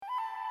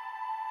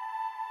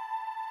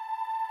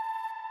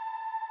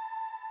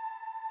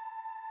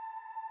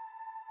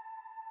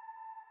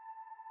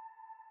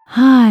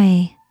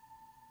Hi,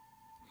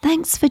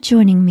 thanks for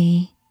joining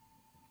me,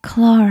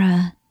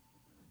 Clara,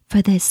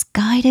 for this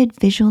guided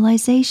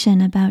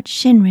visualization about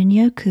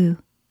Shinrin-yoku.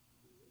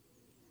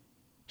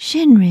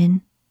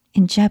 Shinrin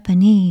in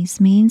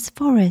Japanese means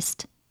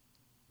forest,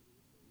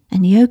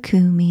 and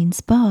yoku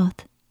means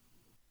bath.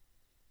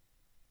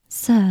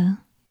 So,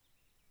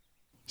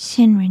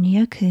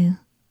 Shinrin-yoku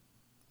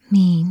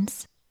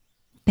means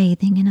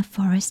bathing in a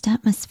forest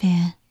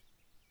atmosphere.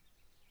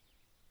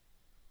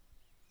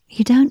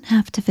 You don't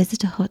have to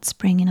visit a hot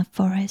spring in a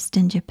forest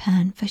in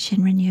Japan for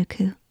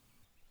Shinrin-yoku.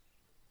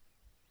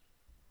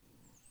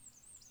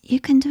 You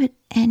can do it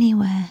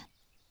anywhere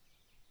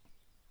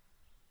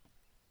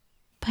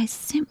by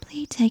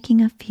simply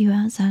taking a few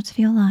hours out of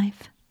your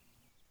life,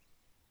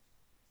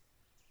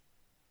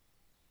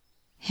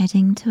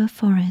 heading to a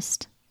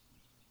forest,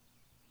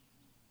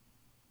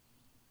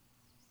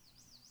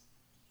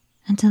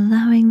 and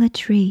allowing the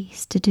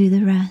trees to do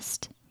the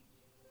rest.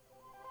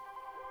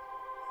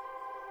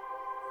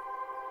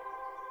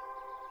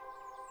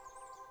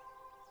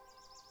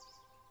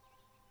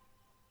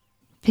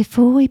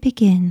 Before we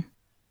begin,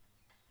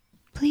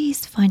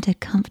 please find a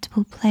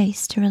comfortable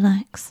place to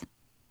relax.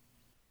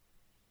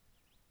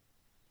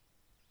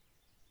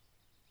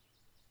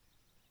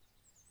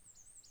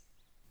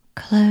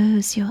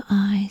 Close your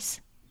eyes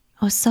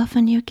or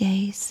soften your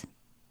gaze.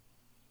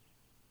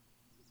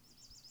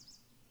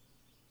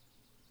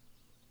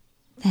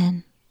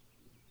 Then,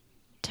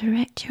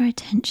 direct your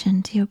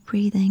attention to your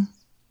breathing.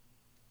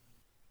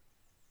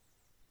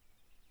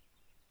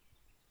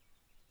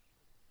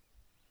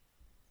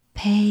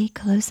 Pay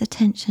close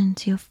attention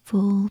to your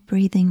full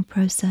breathing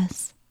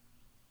process.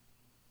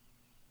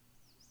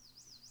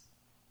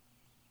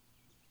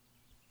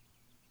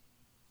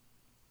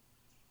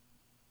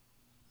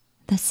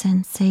 The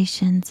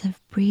sensations of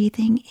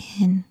breathing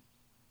in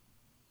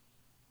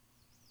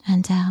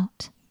and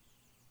out.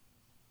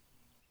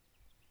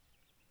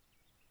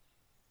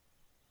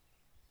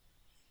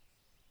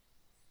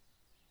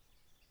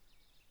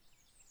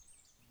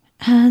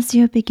 As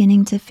you're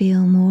beginning to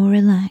feel more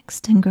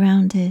relaxed and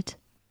grounded,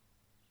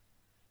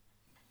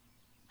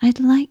 I'd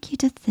like you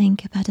to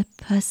think about a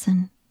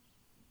person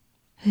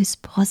who's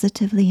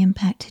positively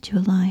impacted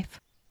your life,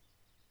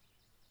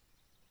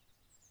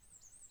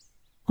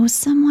 or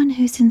someone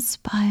who's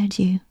inspired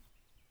you.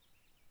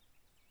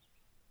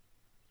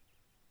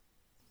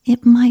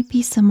 It might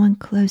be someone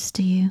close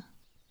to you,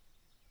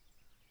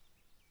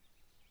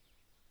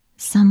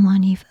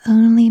 someone you've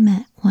only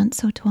met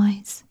once or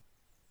twice,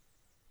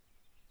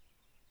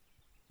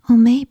 or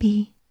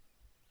maybe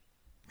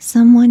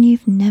someone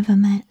you've never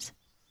met,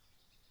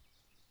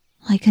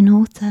 like an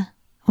author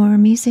or a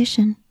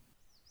musician.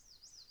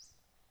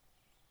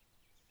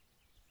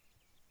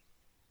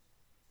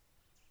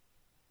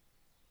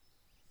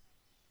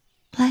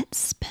 Let's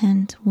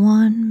spend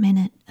 1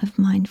 minute of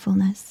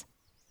mindfulness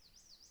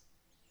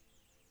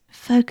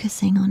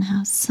focusing on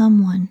how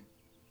someone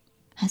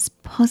has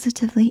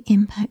positively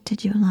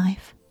impacted your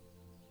life.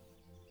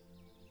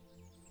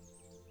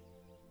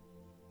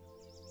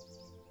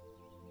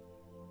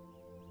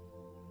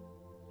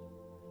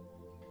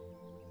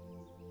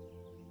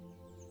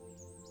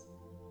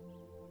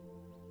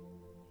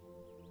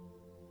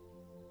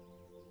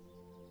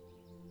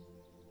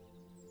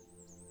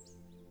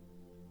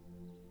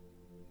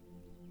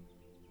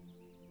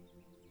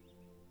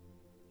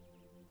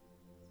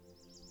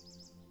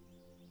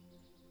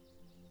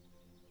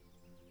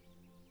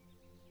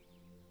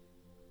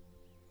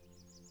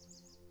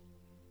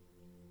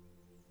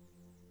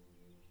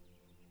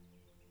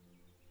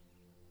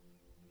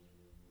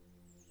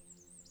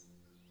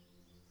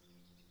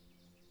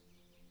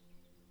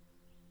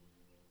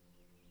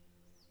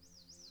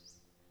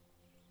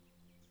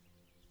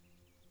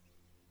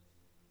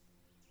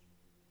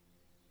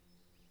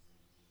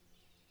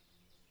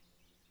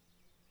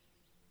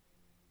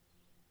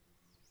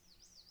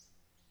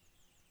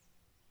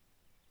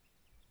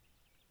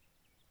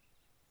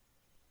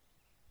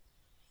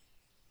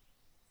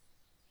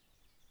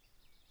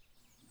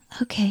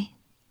 Okay,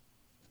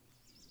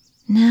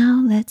 now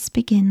let's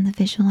begin the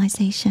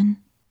visualization.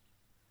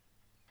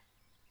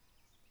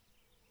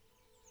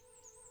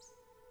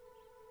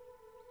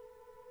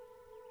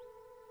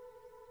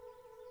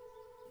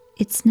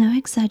 It's no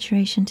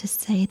exaggeration to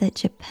say that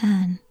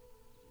Japan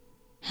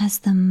has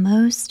the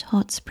most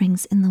hot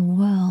springs in the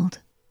world.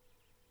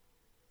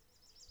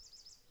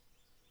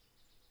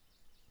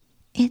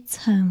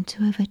 It's home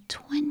to over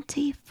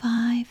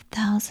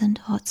 25,000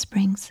 hot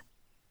springs.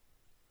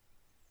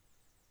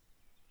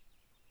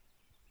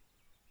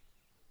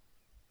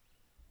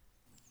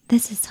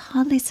 This is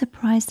hardly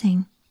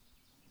surprising,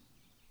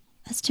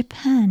 as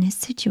Japan is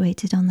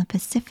situated on the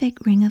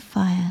Pacific Ring of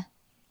Fire.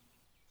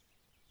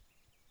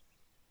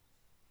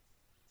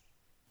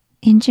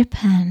 In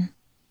Japan,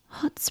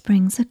 hot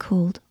springs are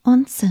called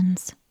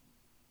onsens,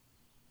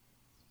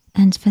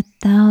 and for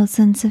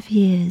thousands of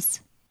years,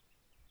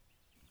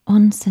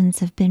 onsens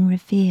have been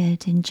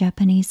revered in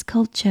Japanese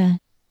culture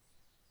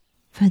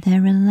for their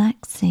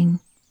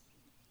relaxing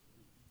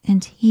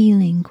and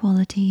healing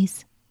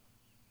qualities.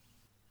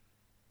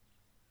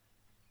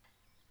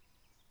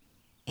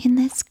 In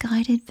this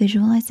guided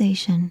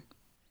visualization,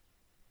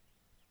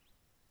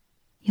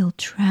 you'll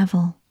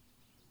travel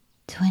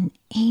to an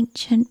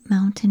ancient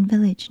mountain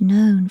village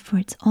known for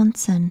its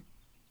onsen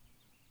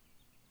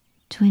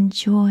to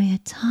enjoy a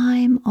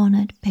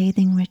time-honored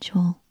bathing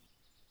ritual.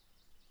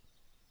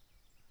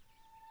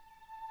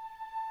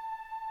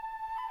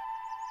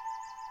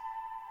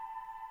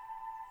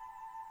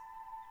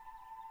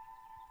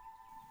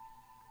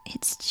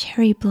 It's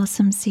cherry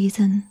blossom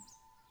season,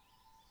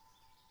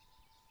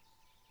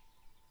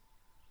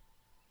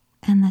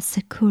 and the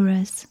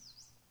sakuras,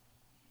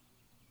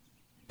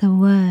 the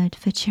word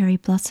for cherry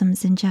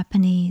blossoms in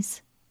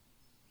Japanese,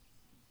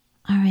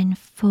 are in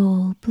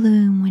full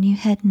bloom when you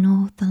head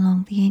north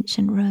along the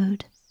ancient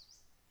road.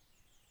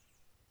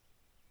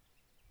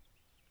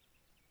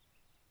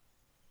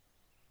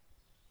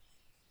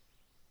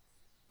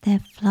 Their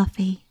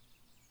fluffy,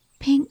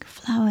 pink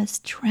flowers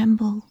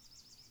tremble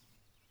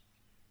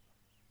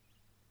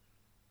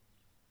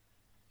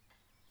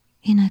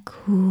in a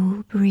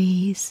cool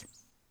breeze,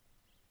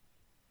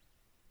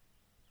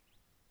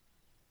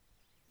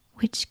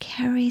 which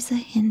carries a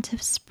hint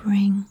of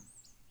spring,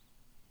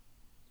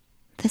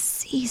 the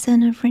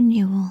season of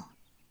renewal.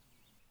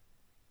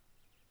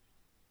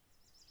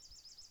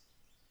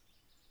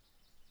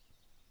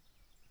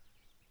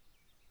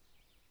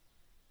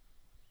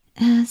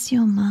 As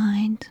your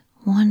mind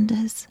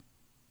wanders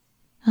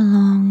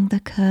along the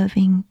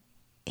curving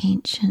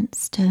ancient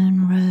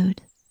stone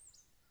road,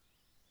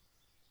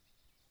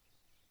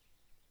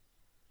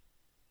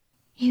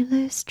 you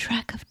lose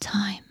track of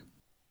time.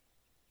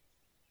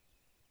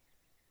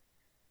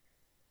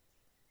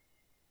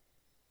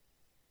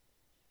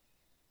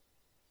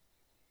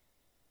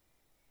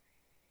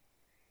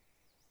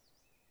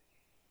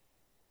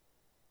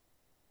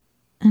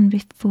 And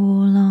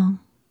before long,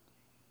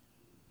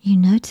 you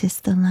notice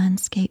the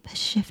landscape has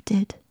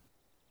shifted,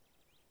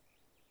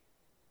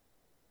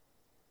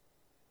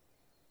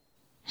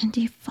 and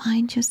you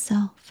find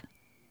yourself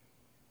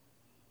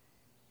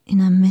in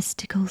a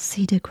mystical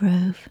cedar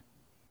grove.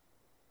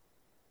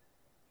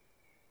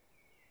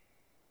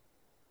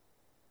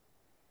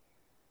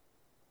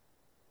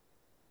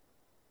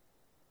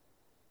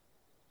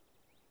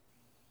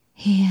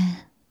 Here,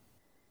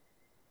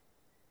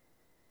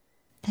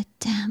 the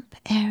damp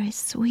air is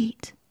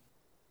sweet,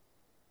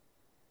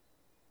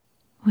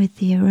 with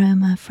the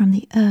aroma from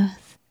the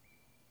earth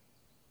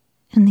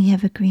and the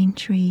evergreen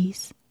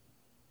trees.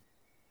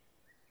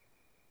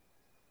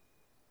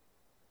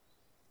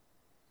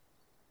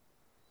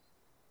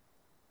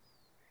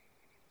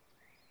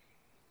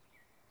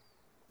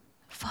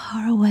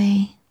 Far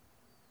away,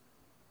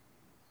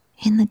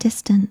 in the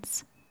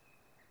distance,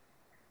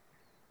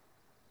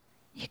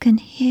 you can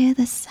hear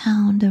the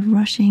sound of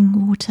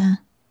rushing water.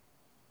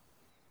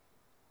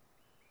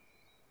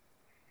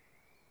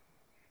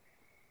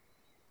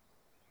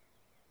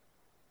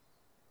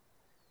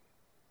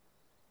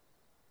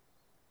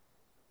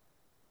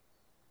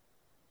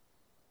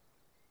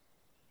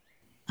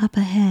 Up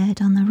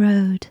ahead on the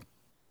road,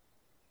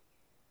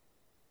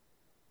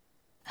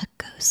 a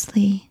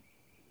ghostly,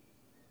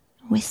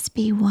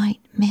 wispy white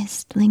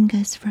mist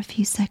lingers for a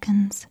few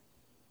seconds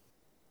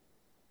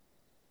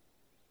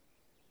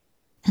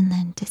and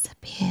then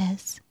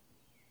disappears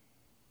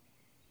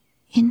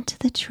into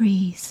the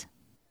trees.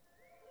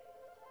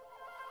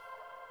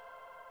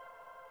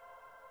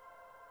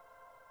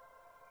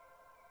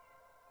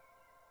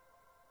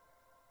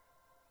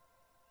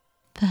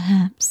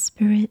 Perhaps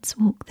spirits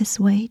walk this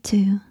way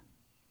too.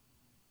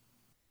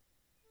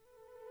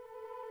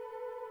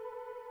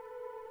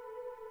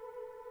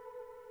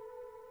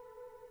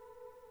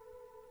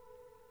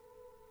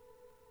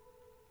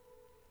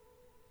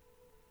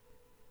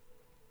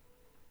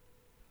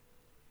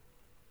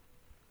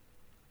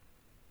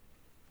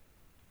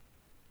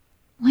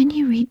 When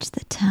you reach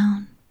the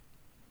town,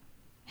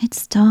 it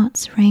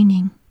starts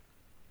raining.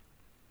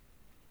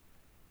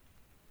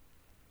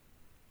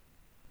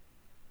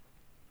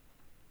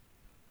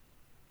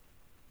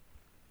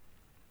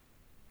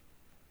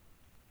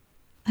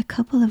 A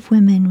couple of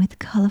women with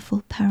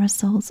colourful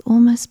parasols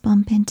almost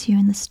bump into you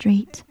in the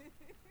street.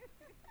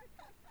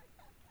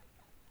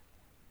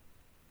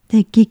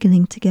 They're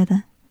giggling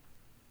together,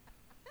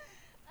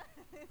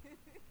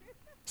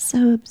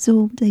 so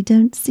absorbed they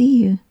don't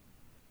see you.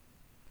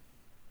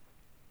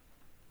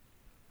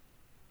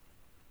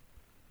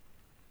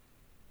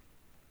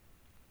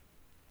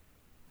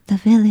 The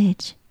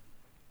village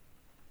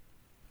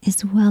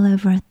is well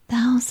over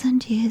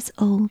 1,000 years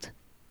old.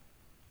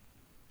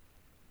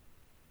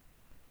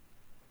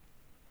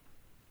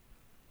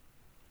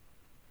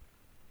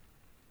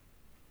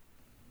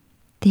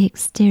 The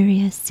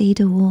exterior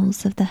cedar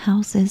walls of the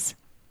houses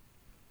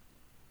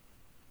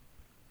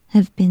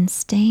have been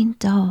stained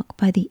dark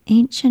by the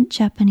ancient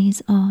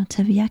Japanese art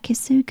of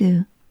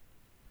yakisugu.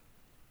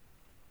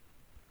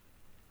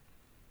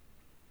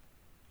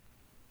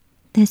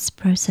 This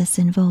process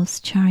involves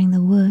charring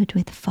the wood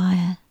with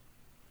fire,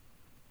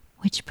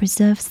 which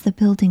preserves the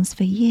buildings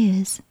for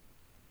years,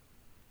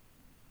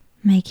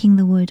 making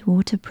the wood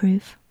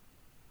waterproof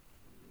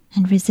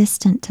and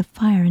resistant to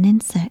fire and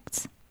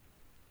insects.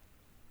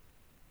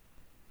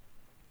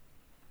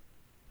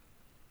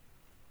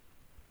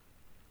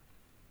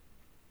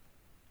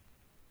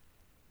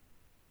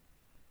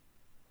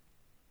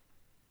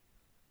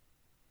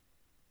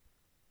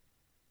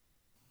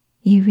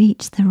 You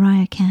reach the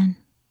ryokan,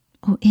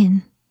 or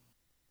inn.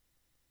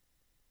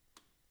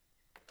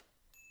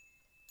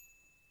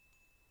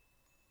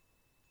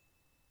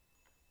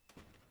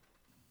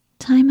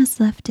 Time has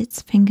left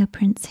its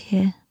fingerprints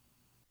here.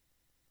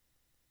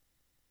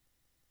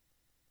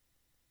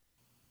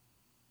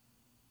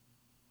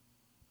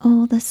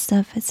 All the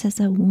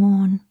surfaces are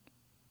worn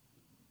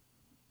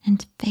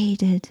and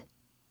faded,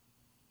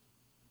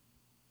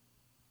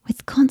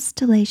 with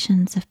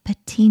constellations of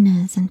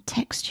patinas and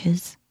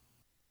textures.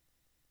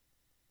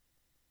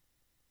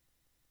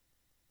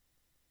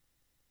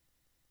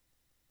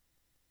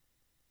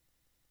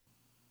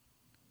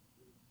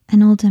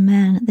 An older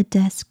man at the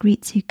desk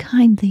greets you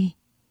kindly,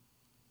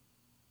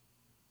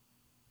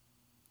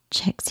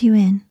 checks you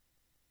in,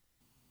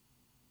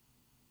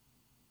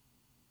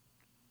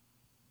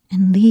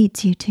 and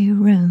leads you to your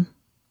room.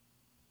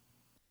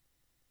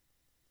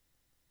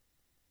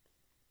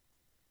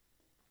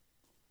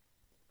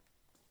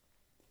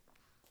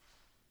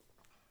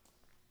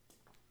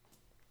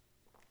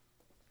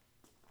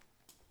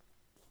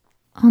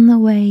 On the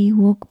way, you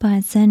walk by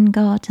a Zen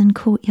garden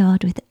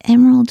courtyard with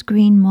emerald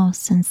green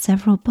moss and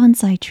several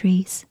bonsai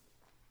trees.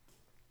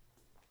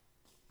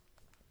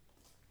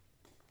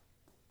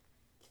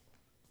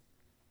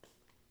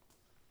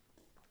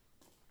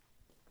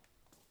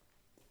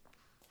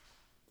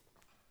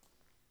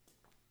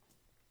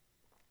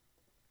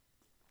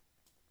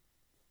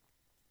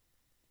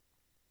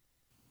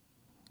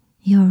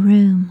 Your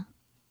room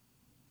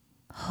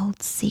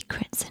holds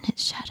secrets in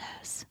its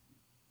shadows.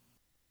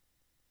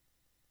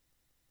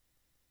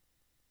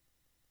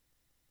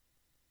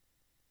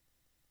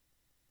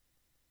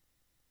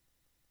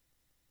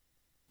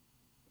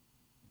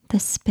 The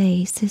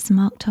space is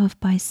marked off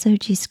by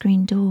soji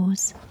screen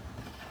doors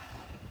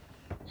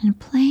and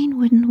plain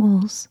wooden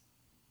walls,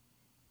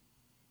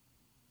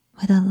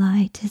 where the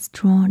light is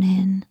drawn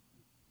in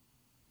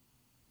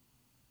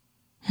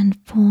and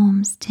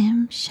forms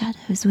dim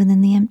shadows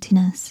within the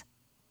emptiness.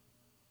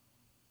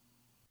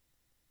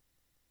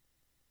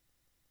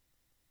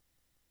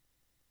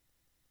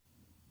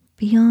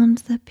 Beyond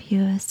the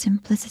pure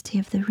simplicity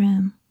of the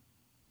room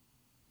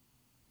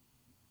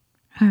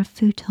are a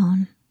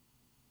futon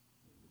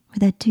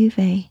with a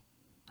duvet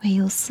where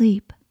you'll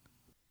sleep,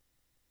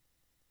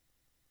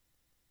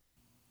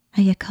 a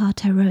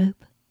yukata robe,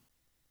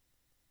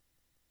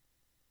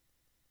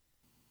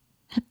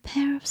 a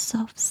pair of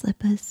soft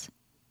slippers,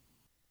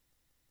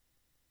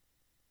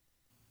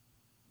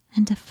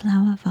 and a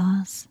flower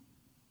vase.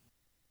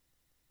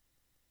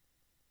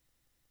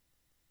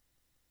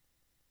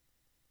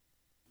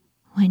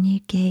 When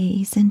you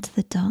gaze into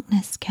the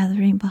darkness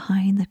gathering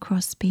behind the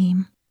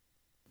crossbeam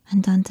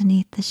and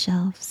underneath the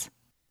shelves,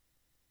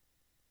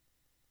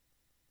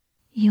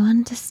 you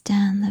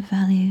understand the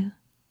value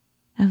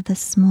of the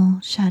small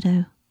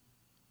shadow,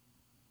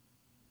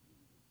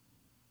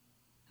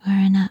 where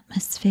an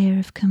atmosphere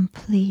of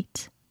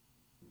complete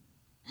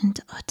and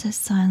utter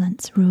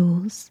silence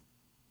rules,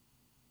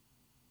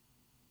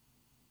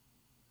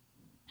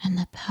 and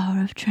the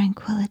power of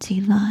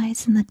tranquility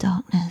lies in the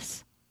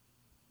darkness.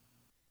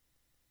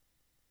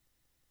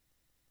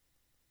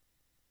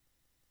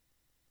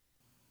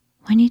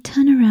 When you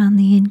turn around,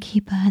 the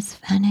innkeeper has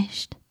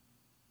vanished.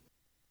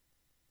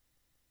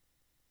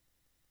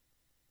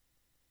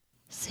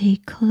 So you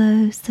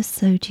close the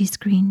soji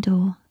screen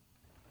door,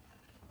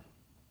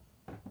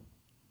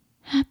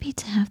 happy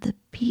to have the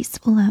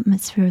peaceful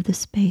atmosphere of the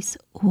space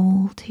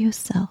all to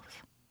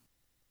yourself.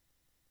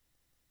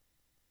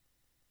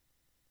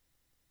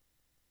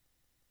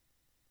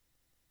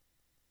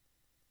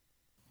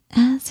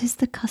 As is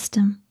the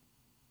custom,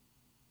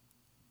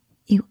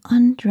 you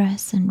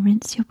undress and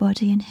rinse your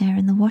body and hair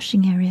in the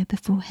washing area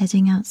before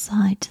heading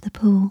outside to the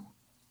pool.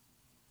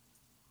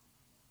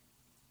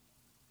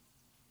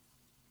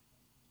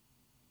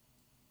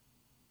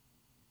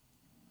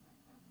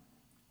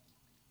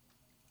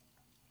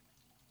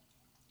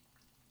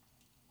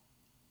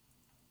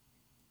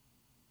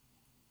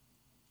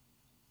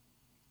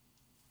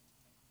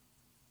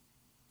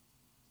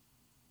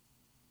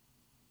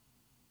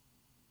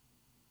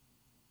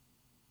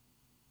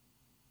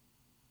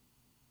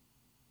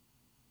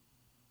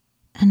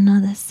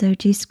 Another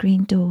soji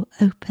screen door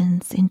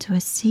opens into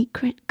a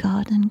secret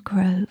garden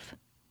grove.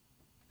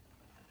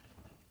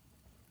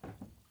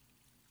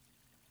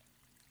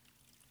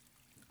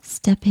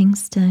 Stepping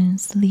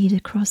stones lead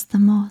across the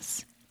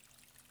moss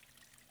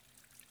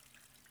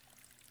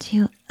to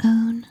your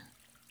own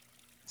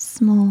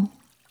small,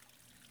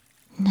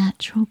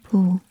 natural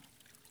pool,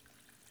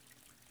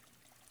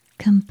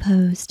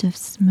 composed of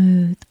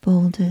smooth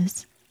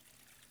boulders.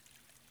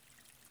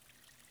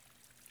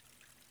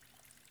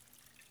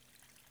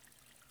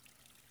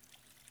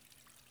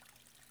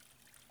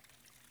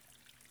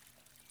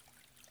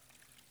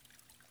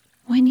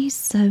 When you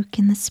soak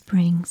in the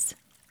springs,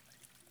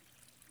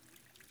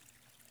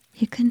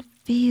 you can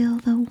feel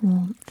the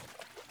warmth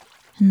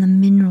and the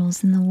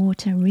minerals in the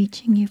water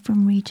reaching you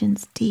from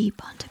regions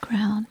deep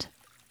underground.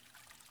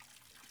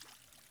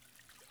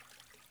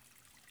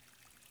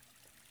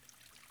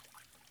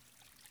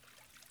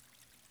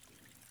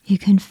 You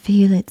can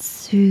feel it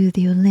soothe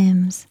your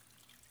limbs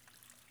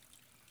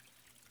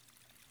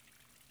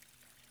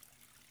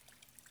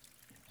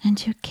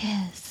and your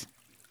cares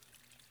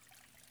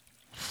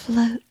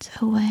float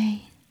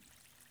away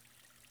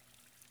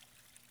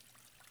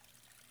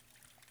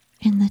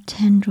in the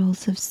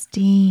tendrils of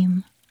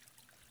steam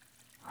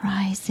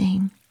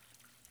rising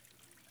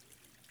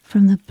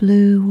from the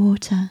blue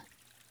water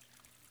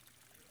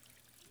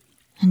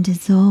and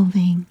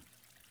dissolving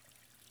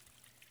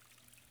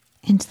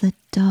into the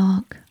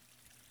dark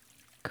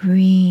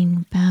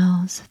green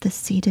boughs of the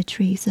cedar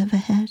trees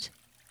overhead.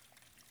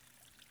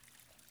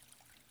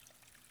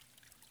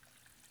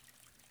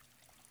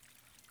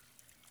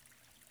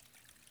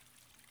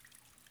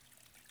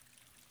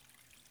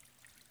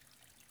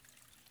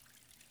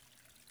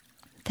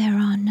 There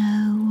are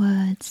no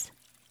words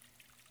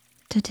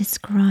to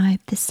describe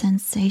the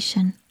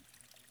sensation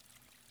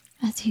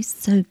as you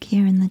soak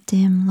here in the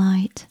dim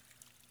light,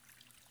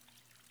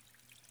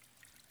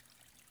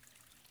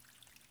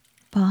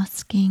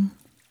 basking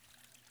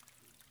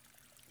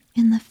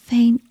in the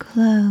faint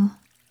glow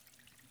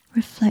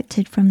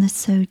reflected from the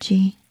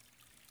soji,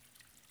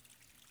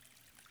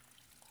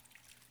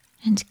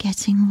 and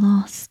getting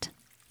lost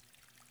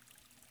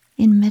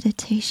in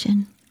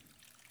meditation.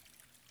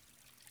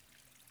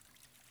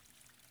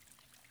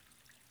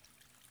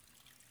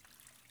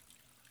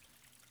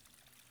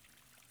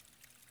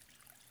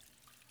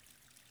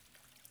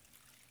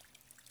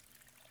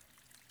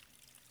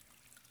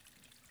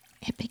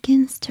 It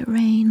begins to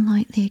rain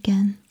lightly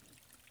again.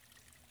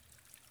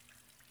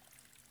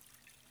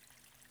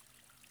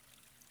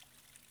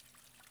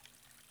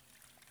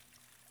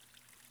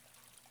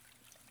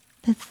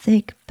 The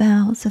thick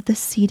boughs of the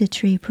cedar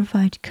tree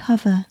provide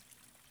cover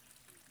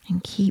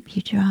and keep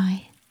you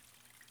dry.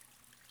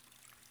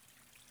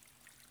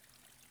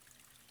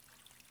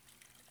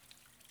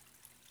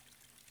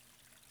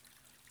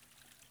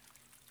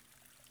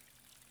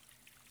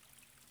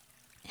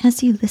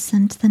 As you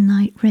listen to the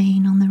night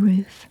rain on the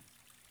roof,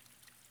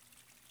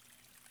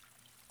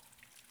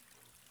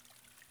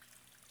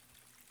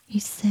 you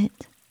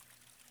sit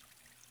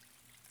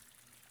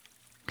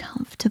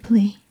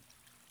comfortably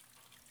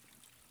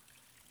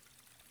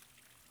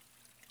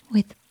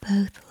with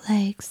both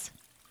legs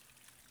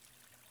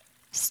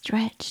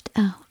stretched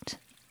out,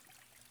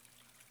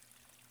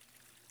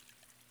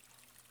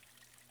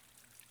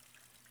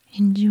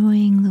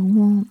 enjoying the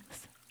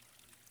warmth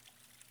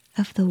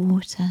of the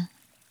water